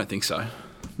 no, I don't think so.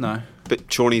 No. But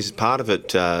Chorney's part of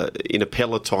it in a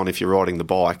peloton. If you're riding the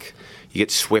bike, you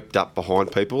get swept up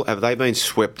behind people. Have they been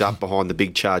swept up behind the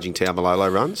big charging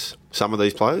Taumalolo runs? Some of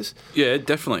these players. Yeah,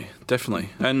 definitely.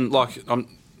 And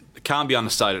it can't be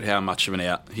understated how much of an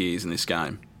out he is in this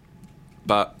game.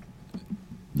 But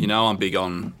I'm big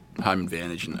on home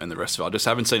advantage and the rest of it. I just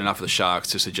haven't seen enough of the Sharks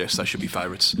to suggest they should be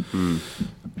favourites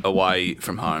away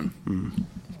from home.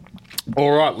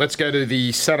 All right, let's go to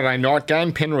the Saturday night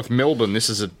game. Penrith-Melbourne. This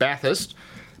is at Bathurst.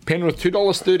 Penrith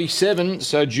 $2.37,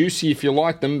 so juicy if you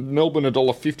like them. Melbourne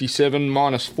 $1.57,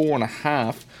 minus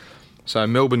 4.5. So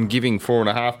Melbourne giving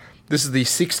 4.5. This is the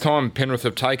sixth time Penrith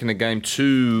have taken a game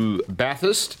to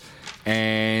Bathurst,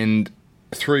 and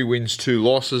 3 wins, 2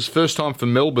 losses. First time for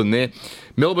Melbourne there.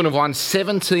 Melbourne have won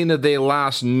 17 of their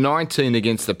last 19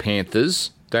 against the Panthers.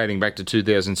 dating back to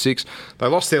 2006. They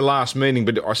lost their last meeting,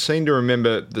 but I seem to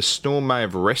remember the Storm may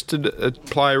have arrested a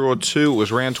player or two. It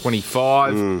was round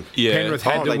 25. Yeah. Penrith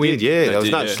had to They win. did, yeah. There was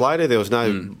did, no yeah. Slater. There was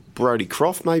no Brody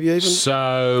Croft, maybe even.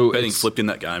 So Betting it's- flipped in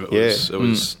that game. It Yeah.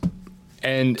 was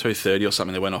and $2.30 or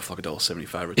something. They went off like $1.70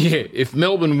 favourites. yeah, if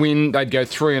Melbourne win, they'd go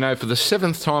 3-0 for the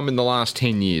 7th time in the last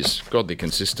 10 years. God, they're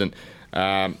consistent.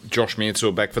 Josh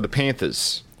Mansell back for the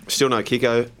Panthers. Still no kick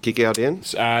out, Dan?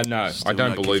 No, I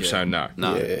don't no believe kick so. out. No.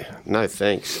 No. Yeah, no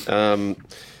thanks.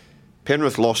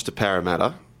 Penrith lost to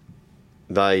Parramatta.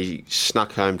 They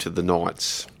snuck home to the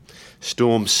Knights.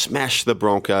 Storm smashed the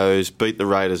Broncos, beat the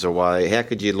Raiders away. How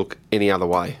could you look any other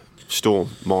way? Storm,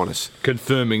 minus.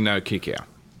 Confirming no kick out.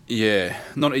 Yeah,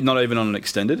 not even on an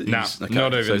extended. No, Okay,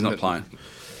 not So even. he's not playing.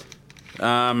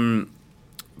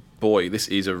 Boy, this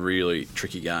is a really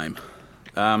tricky game.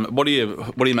 What do you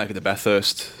make of the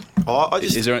Bathurst? I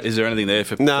just, Is there anything there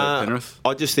for Penrith?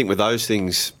 I just think with those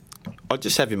things, I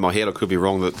just have in my head, I could be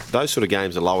wrong, that those sort of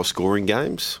games are lower scoring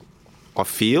games. I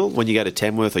feel when you go to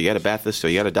Tamworth or you go to Bathurst or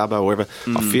you go to Dubbo or wherever,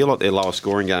 I feel like they're lower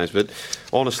scoring games. But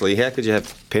honestly, how could you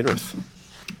have Penrith?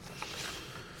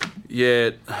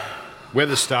 Yeah,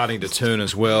 Weather's starting to turn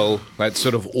as well. That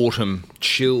sort of autumn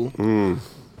chill.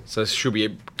 So it should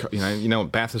be, you know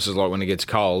what Bathurst is like when it gets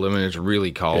cold. I mean, it's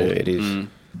really cold. Yeah, it is.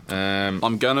 I'm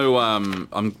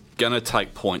gonna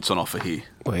take points on offer here,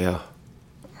 Wow.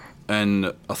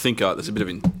 and I think there's a bit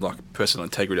of personal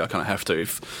integrity. I kind of have to.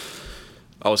 If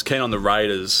I was keen on the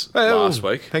Raiders last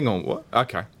week, Hang on, what?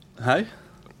 Okay. hey.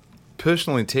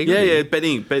 Personal integrity.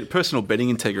 Yeah, personal betting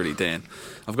integrity, Dan.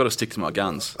 I've got to stick to my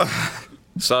guns.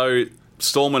 So,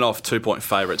 Storm went off 2-point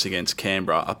favourites against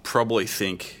Canberra. I probably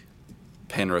think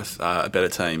Penrith are a better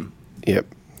team Yep.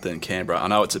 than Canberra. I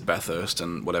know it's at Bathurst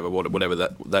and whatever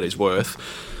that is worth.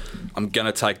 I'm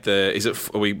going to take the...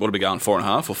 What are we going,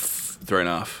 4.5 or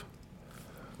 3.5?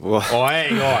 Well, Oh,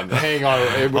 hang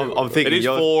on. I'm thinking It is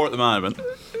you're- 4 at the moment.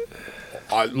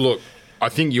 Look, I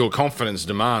think your confidence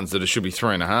demands that it should be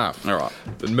 3.5. All right.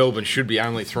 But Melbourne should be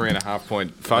only 3.5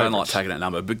 point favourites. I don't like taking that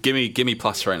number, but give me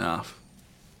plus 3.5.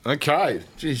 Okay.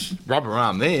 Jeez, rubber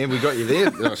arm there. We got you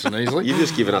there nice and easily. You've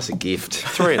just given us a gift.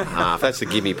 3.5. That's the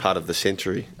gimme putt of the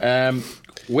century.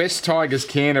 West Tigers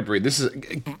Canterbury. This is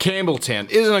Campbelltown.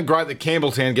 Isn't it great that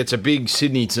Campbelltown gets a big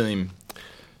Sydney team?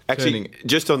 Actually,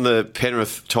 just on the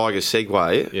Penrith Tigers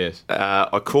segue, Yes.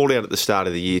 I called out at the start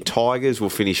of the year, Tigers will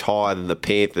finish higher than the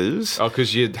Panthers. Oh,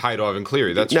 because you hate Ivan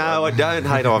Cleary. That's No, right. I don't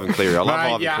hate Ivan Cleary. I love Mate,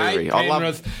 Ivan you Cleary. hate I love.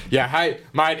 Penrith. Yeah, hey,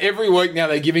 mate, every week now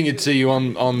they're giving it to you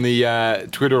on the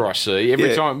Twitter, I see.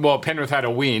 Every Yeah. time, Penrith had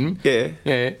a win. Yeah,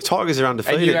 Yeah. Tigers are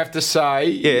undefeated. And you have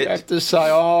to say,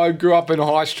 oh, I grew up in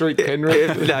High Street,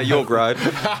 Penrith. No, York Road.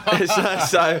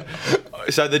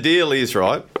 so the deal is,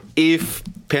 right, if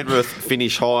Penrith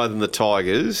finish higher than the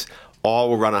Tigers, I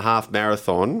will run a half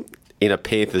marathon in a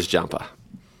Panthers jumper,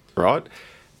 right?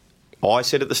 I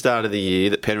said at the start of the year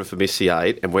that Penrith would miss the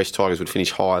 8 and West Tigers would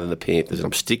finish higher than the Panthers, and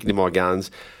I'm sticking to my guns.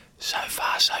 So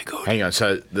far, so good. Hang on,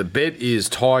 so the bet is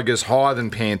Tigers higher than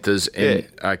Panthers. And,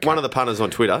 okay. One of the punters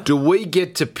on Twitter. Do we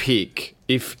get to pick,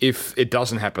 if it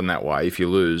doesn't happen that way, if you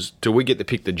lose, do we get to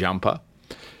pick the jumper?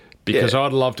 Because Yeah.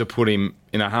 I'd love to put him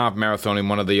in a half marathon in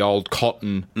one of the old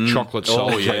cotton chocolate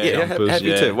salt yeah. jumpers. Happy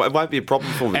yeah. to. It won't be a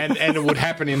problem for me. And it would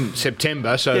happen in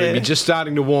September, so Yeah. they'd be just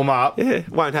starting to warm up. yeah, it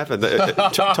won't happen. The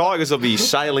Tigers will be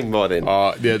sailing by then.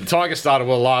 Yeah, the Tigers started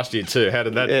well last year too. How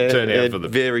did that turn out for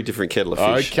them? Very different kettle of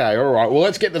fish. Okay, all right. Well,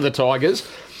 let's get to the Tigers.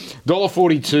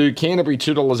 $1.42, Canterbury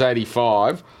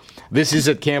 $2.85. This is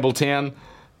at Campbelltown.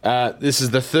 This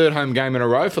is the third home game in a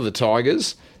row for the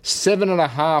Tigers.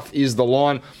 7.5 is the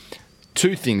line.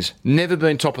 Two things. Never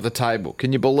been top of the table.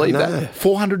 Can you believe No. that?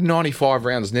 495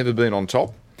 rounds, never been on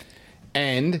top.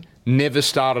 And never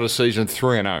started a season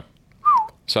 3-0.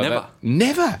 So Never?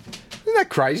 Never. Isn't that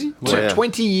crazy? Wow.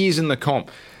 20 years in the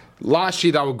comp. Last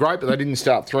year they were great, but they didn't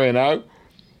start 3-0.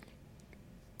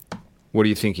 What are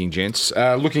you thinking, gents?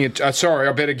 Looking at... sorry,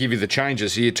 I better give you the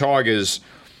changes here. Tigers...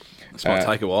 This might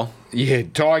take a while. Yeah,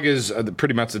 Tigers are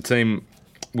pretty much the team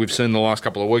we've seen the last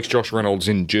couple of weeks. Josh Reynolds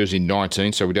in jersey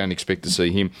 19, so we don't expect to see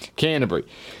him. Canterbury,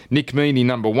 Nick Meaney,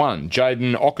 number 1.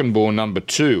 Jaden Ockenbaugh, number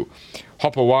 2.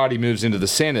 Hopewadi moves into the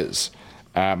centres.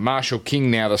 Marshall King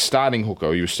now the starting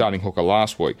hooker. He was starting hooker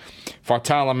last week.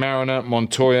 Faitala Mariner,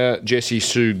 Montoya, Jesse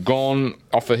Sue gone.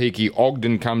 Ofahiki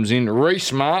Ogden comes in.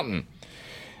 Reece Martin.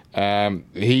 I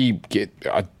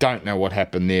don't know what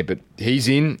happened there, but he's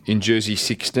in jersey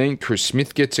 16. Chris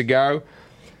Smith gets a go.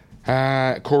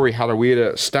 Corey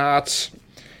Harawira starts.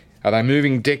 Are they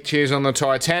moving deck chairs on the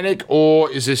Titanic, or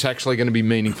is this actually going to be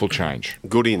meaningful change?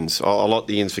 Good ins. I like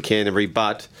the ins for Canterbury,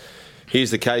 but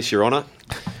here's the case, Your Honour.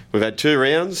 We've had 2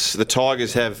 rounds. The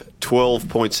Tigers have 12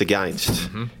 points against.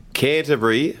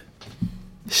 Canterbury,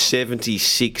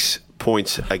 76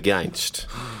 points against.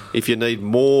 If you need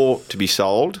more to be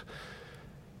sold,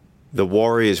 the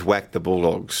Warriors whacked the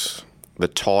Bulldogs. The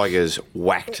Tigers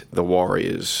whacked the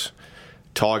Warriors.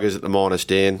 Tigers at the minus,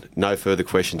 Dan. No further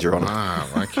questions, Your Honour.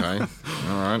 Oh, okay. All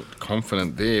right.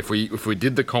 Confident there. If we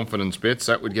did the confidence bets,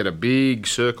 that would get a big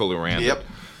circle around it.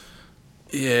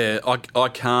 Yeah, I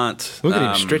can't. Look at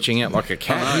him stretching out like a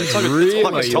cat. It's He's like really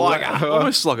like a tiger.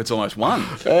 Almost like it's almost won.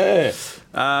 Yeah.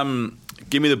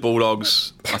 Give me the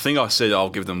Bulldogs. I think I said I'll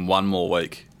give them one more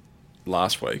week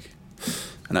last week,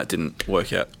 and that didn't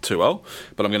work out too well.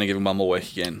 But I'm going to give them one more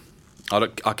week again. I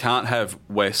can't have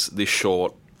West this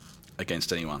short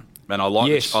against anyone. And I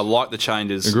like the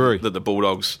changes that the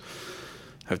Bulldogs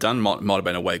have done. Might have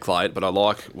been a week late, but I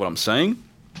like what I'm seeing.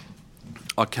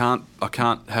 I can't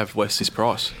have West this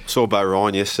price. Saw Bo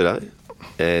Ryan yesterday,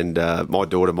 and my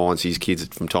daughter minds his kids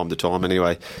from time to time.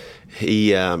 Anyway,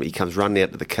 he comes running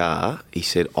out to the car. He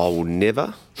said, "I will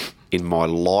never, in my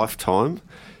lifetime,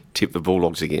 tip the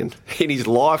Bulldogs again." In his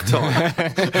lifetime,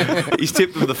 he's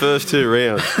tipped them the first 2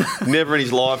 rounds. Never in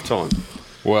his lifetime.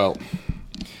 Well,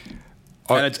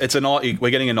 and we're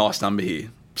getting a nice number here.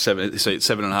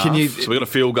 7.5. So we got a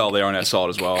field goal there on our side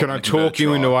as well. Can I talk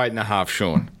you into 8.5,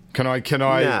 Sean? Can I?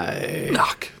 No.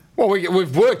 Yuck. Well,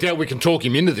 we've worked out we can talk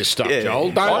him into this stuff, Yeah.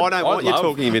 Joel. I don't want you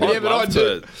talking him into it.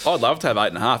 I'd love to have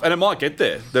 8.5, and it might get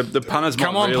there. The punters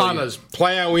Come might on, punters,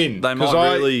 plough in. They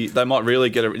might really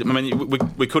get it. I mean,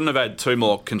 we couldn't have had 2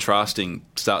 more contrasting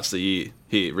starts of the year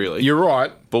here. Really, You're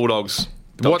right. Bulldogs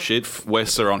dog shit.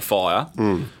 Wests are on fire.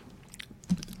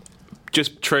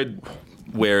 Just tread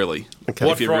warily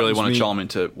if you really want to chime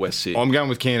into West here. I'm going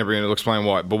with Canterbury, and it'll explain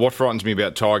why. But what frightens me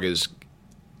about Tigers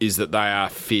is that they are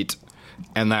fit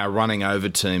and they are running over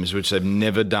teams, which they've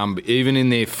never done. Even in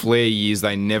their flair years,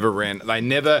 they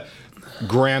never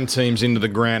ground teams into the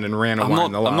ground and ran away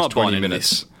in the last 20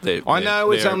 minutes. I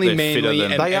know it's only Manly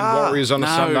and Warriors on a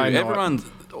Sunday night.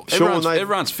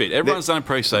 Everyone's fit. Everyone's done a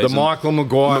pre-season. The Michael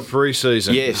Maguire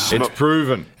pre-season. Yes. It's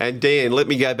proven. And Dan, let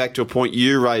me go back to a point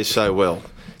you raised so well.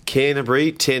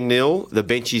 Canterbury, 10-0. The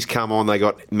benchies come on. They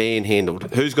got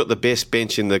manhandled. Who's got the best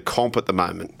bench in the comp at the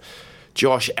moment?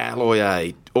 Josh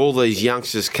Alloy, all these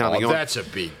youngsters coming on. That's a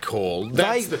big call.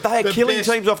 They are killing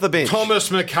teams off the bench. Thomas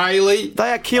McKaylee.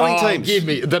 They are killing teams. Give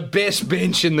me the best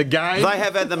bench in the game. They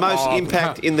have had the most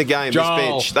impact in the game, Joel, this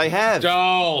bench. They have.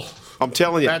 Joel. I'm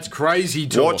telling you. That's crazy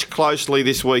talk. Watch closely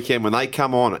this weekend when they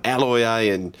come on. Alloy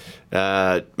and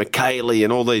McKaylee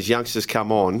and all these youngsters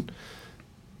come on.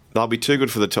 They'll be too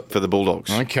good for the Bulldogs.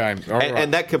 Okay. All right.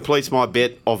 And that completes my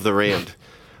bet of the round.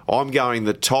 I'm going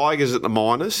the Tigers at the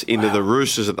minus into the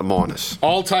Roosters at the minus.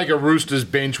 I'll take a Roosters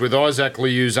bench with Isaac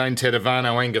Liu, Zane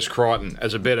Tedavano, Angus Crichton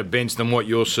as a better bench than what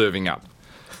you're serving up.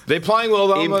 They're playing well,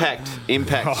 though.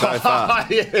 Impact so far.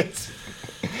 Yes.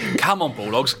 Come on,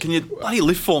 Bulldogs. Can you bloody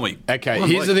lift for me? Okay,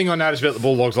 here's the thing I noticed about the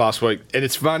Bulldogs last week. And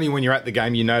it's funny when you're at the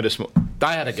game, you notice they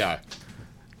had a go.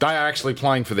 They are actually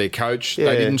playing for their coach. Yeah.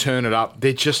 They didn't turn it up.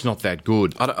 They're just not that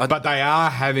good. But they are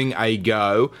having a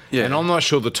go. Yeah. And I'm not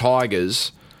sure the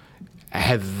Tigers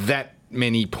have that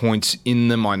many points in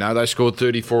them. I know they scored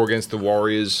 34 against the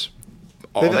Warriors.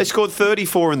 They scored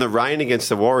 34 in the rain against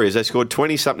the Warriors. They scored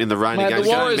 20-something in the rain against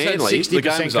the Warriors Manly. had 60% The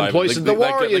game's over. completion.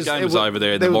 The game was over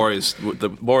there. The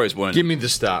Warriors weren't. Give me the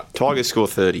start. Tigers score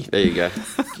 30. There you go.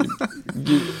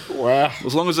 Wow.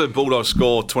 As long as the Bulldogs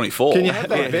score 24. Can you have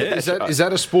that bet? Is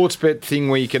that a sports bet thing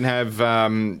where you can have how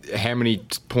many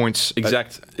points?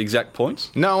 Exact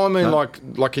points? No, I mean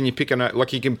like can you pick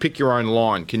you can pick your own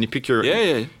line? Can you pick your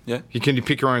Yeah. Can you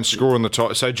pick your own score on the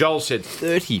Tigers? So Joel said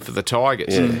 30 for the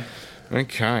Tigers. Yeah.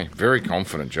 Okay, very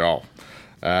confident, Joel.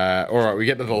 All right, we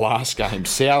get to the last game,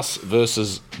 South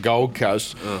versus Gold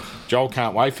Coast. Joel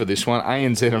can't wait for this one.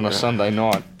 ANZ on a Sunday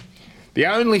night. The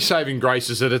only saving grace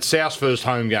is that it's South's first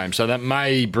home game, so that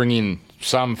may bring in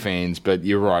some fans, but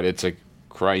you're right, it's a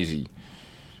crazy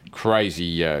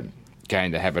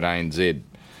game to have at ANZ.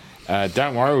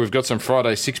 Don't worry, we've got some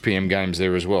Friday 6 p.m. games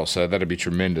there as well, so that'll be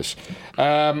tremendous.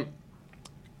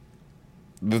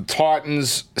 The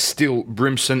Titans, still,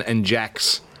 Brimson and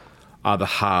Jacks are the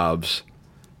halves.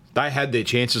 They had their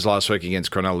chances last week against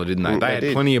Cronulla, didn't they? They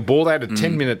had plenty of ball. They had a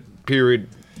 10-minute period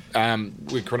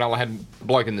where Cronulla had a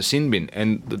bloke in the sin bin,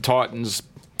 and the Titans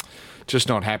just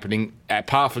not happening.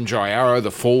 Apart from Jai Arrow, the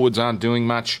forwards aren't doing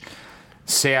much.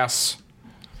 South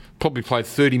probably played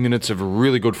 30 minutes of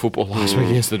really good football last week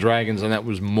against the Dragons, and that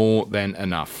was more than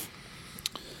enough.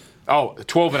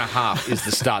 12 and a half is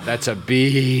the start. That's a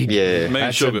big... Yeah. Me and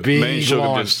That's Sugar, a big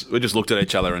line. we just looked at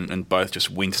each other and both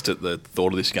just winced at the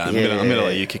thought of this game. Yeah. I'm going to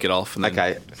let you kick it off. And then,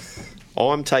 Okay.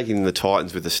 I'm taking the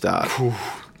Titans with the start.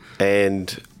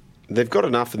 And they've got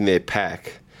enough in their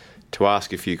pack to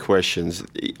ask a few questions.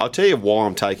 I'll tell you why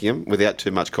I'm taking them without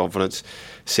too much confidence.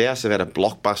 South have had a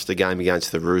blockbuster game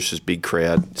against the Roosters, big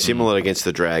crowd, similar against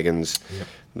the Dragons. Yep.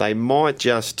 They might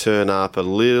just turn up a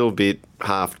little bit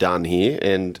half done here,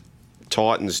 and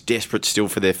Titans desperate still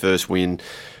for their first win.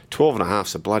 12 and a half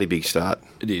is a bloody big start.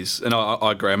 It is, and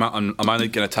I agree. I'm only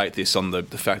going to take this on the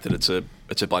fact that it's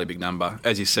a bloody big number.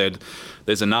 As you said,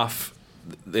 there's enough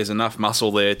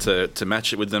muscle there to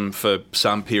match it with them for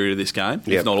some period of this game,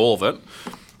 Yep. if not all of it.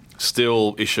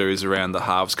 Still issues around the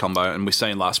halves combo, and we've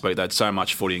seen last week they had so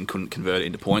much footy and couldn't convert it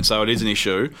into points, so it is an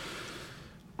issue.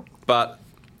 But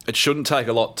it shouldn't take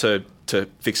a lot to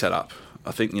fix that up.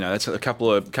 I think that's a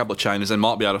couple of changes they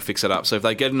might be able to fix it up. So if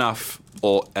they get enough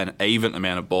or an even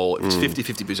amount of ball, if it's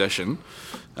 50-50 possession,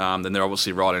 then they're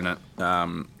obviously right in it.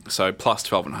 So plus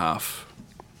 12.5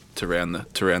 to round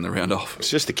the round off.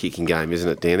 It's just a kicking game, isn't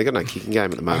it, Dan? They've got no kicking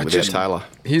game at the moment without Taylor.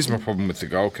 Here's my problem with the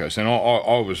Gold Coast, and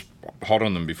I was hot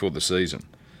on them before the season.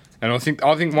 And I think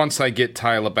once they get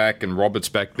Taylor back and Roberts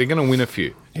back, they're going to win a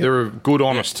few. Yep. They're a good,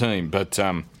 honest team, but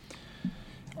are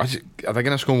they going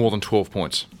to score more than 12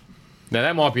 points? Now,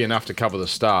 that might be enough to cover the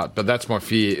start, but that's my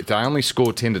fear. If they only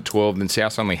score 10 to 12, then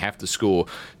South only have to score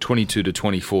 22 to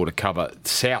 24 to cover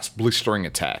South's blistering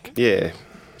attack. Yeah.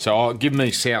 So I'll give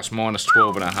me South minus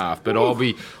 12 and a half. But I'll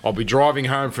be driving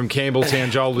home from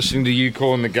Campbelltown, Joel, listening to you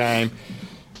calling the game,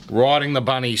 riding the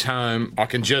bunnies home. I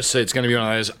can just see it's going to be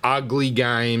one of those ugly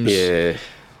games. Yeah.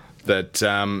 That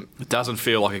it doesn't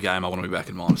feel like a game I want to be back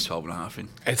in minus 12.5 in.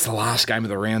 It's the last game of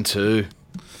the round too.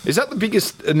 Is that the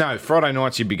biggest? No, Friday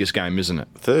night's your biggest game, isn't it?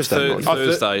 Thursday night.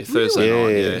 Thursday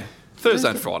Really? night, yeah. Thursday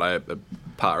and Friday are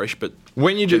parish, but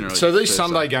when you do, generally so these Thursday.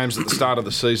 Sunday games at the start of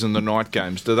the season, the night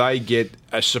games, do they get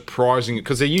a surprising?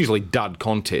 Because they're usually dud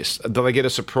contests. Do they get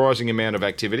a surprising amount of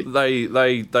activity?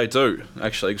 They do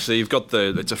actually. So you've got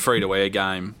it's a free to air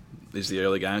game. Is the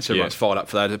early game, so everyone's fired up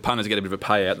for that. The punters get a bit of a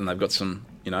payout, and they've got some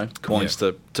coins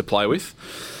to play with.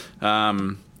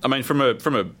 I mean, from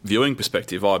a viewing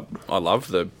perspective, I love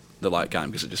the late game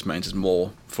because it just means there's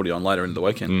more footy on later in the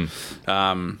weekend.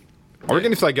 I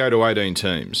reckon if they go to 18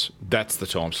 teams, that's the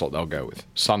time slot they'll go with,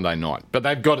 Sunday night. But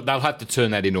they'll have to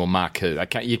turn that into a marquee.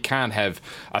 You can't have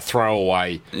a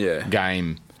throwaway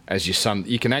game as your Sunday.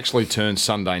 You can actually turn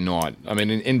Sunday night. I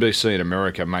mean, NBC in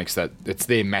America makes that, it's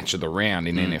their match of the round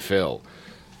in NFL.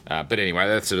 But anyway,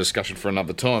 that's a discussion for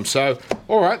another time. So,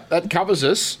 all right, that covers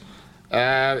us.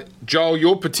 Joel,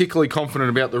 you're particularly confident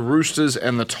about the Roosters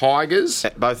and the Tigers.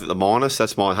 Both at the minus.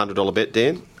 That's my $100 bet,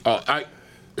 Dan.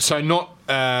 So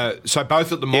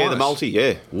both at the minus? Yeah, the multi,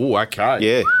 yeah. Oh, okay.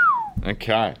 Yeah.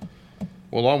 Okay.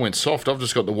 Well, I went soft. I've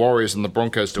just got the Warriors and the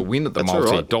Broncos to win at the That's multi.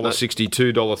 all right.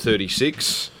 $1.62,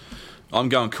 $1.36. I'm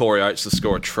going Corey Oates to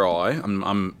score a try.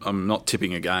 I'm not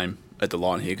tipping a game at the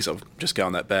line here because I'm just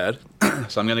going that bad.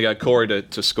 So I'm going to go Corey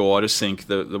to score. I just think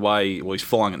the way he's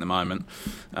flying at the moment,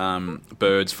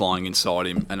 Bird's flying inside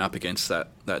him and up against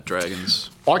that Dragons.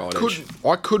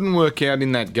 I couldn't work out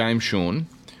in that game, Sean,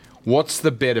 what's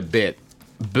the better bet?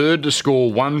 Bird to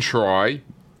score one try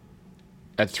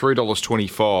at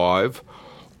 $3.25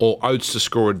 or Oates to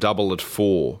score a double at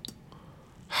 $4?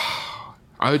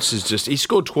 Oates is he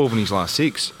scored 12 in his last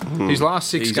 6. His last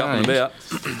 6 He's games. up and about.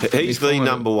 He's the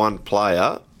number one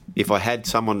player. If I had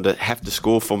someone to have to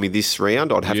score for me this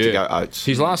round, I'd have to go Oates.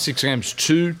 His last 6 games,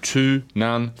 2-2,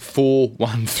 none,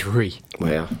 4-1-3.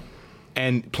 Wow.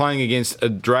 And playing against a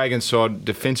Dragon side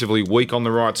defensively weak on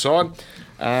the right side.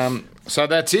 So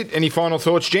that's it. Any final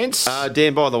thoughts, gents?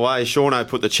 Dan, by the way, Shauno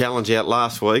put the challenge out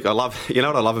last week. You know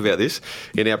what I love about this?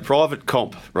 In our private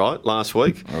comp, right, last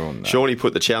week, Shawnee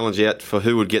put the challenge out for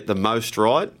who would get the most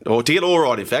right, or to get all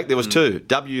right, in fact. There was 2.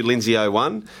 W. Lindsay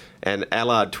 01 and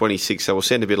Allard 26. So we'll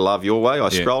send a bit of love your way. I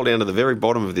scroll down to the very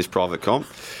bottom of this private comp.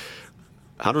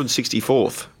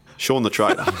 164th. Sean the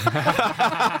Trader. What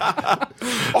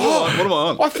am I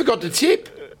on? I forgot to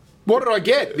tip. What did I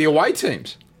get? The away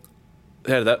teams.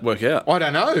 How did that work out? I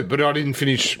don't know, but I didn't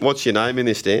finish. What's your name in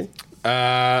this, Dan?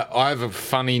 I have a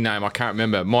funny name. I can't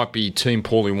remember. It might be Team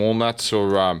Paulie Walnuts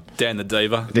or... Dan the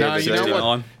Diva. No, you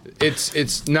know what? It's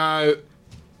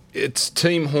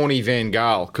Team Horny Van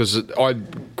Gaal, because I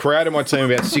created my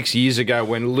team about 6 years ago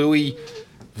when Louis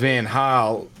Van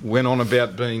Gaal went on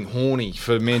about being horny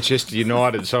for Manchester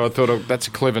United. So I thought that's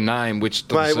a clever name, which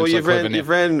doesn't Mate, well, seem so clever you've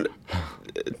ran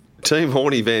Team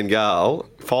Horny Van Gaal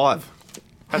 5.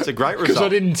 That's a great result. Because I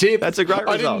didn't tip. That's a great result.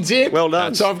 I didn't tip. Well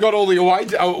done. So I've got all the away.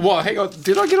 Hang on.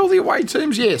 Did I get all the away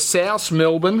teams? Yeah. South,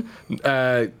 Melbourne,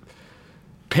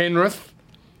 Penrith,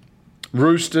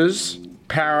 Roosters,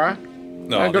 Para.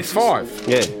 I've got 5.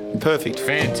 Yeah, perfect.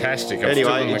 Fantastic. I'm still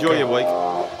Anyway, in the enjoy your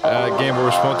car. week. Gamble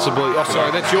responsibly. Oh,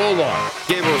 sorry, that's your line.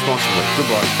 Gamble responsibly.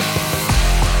 Goodbye.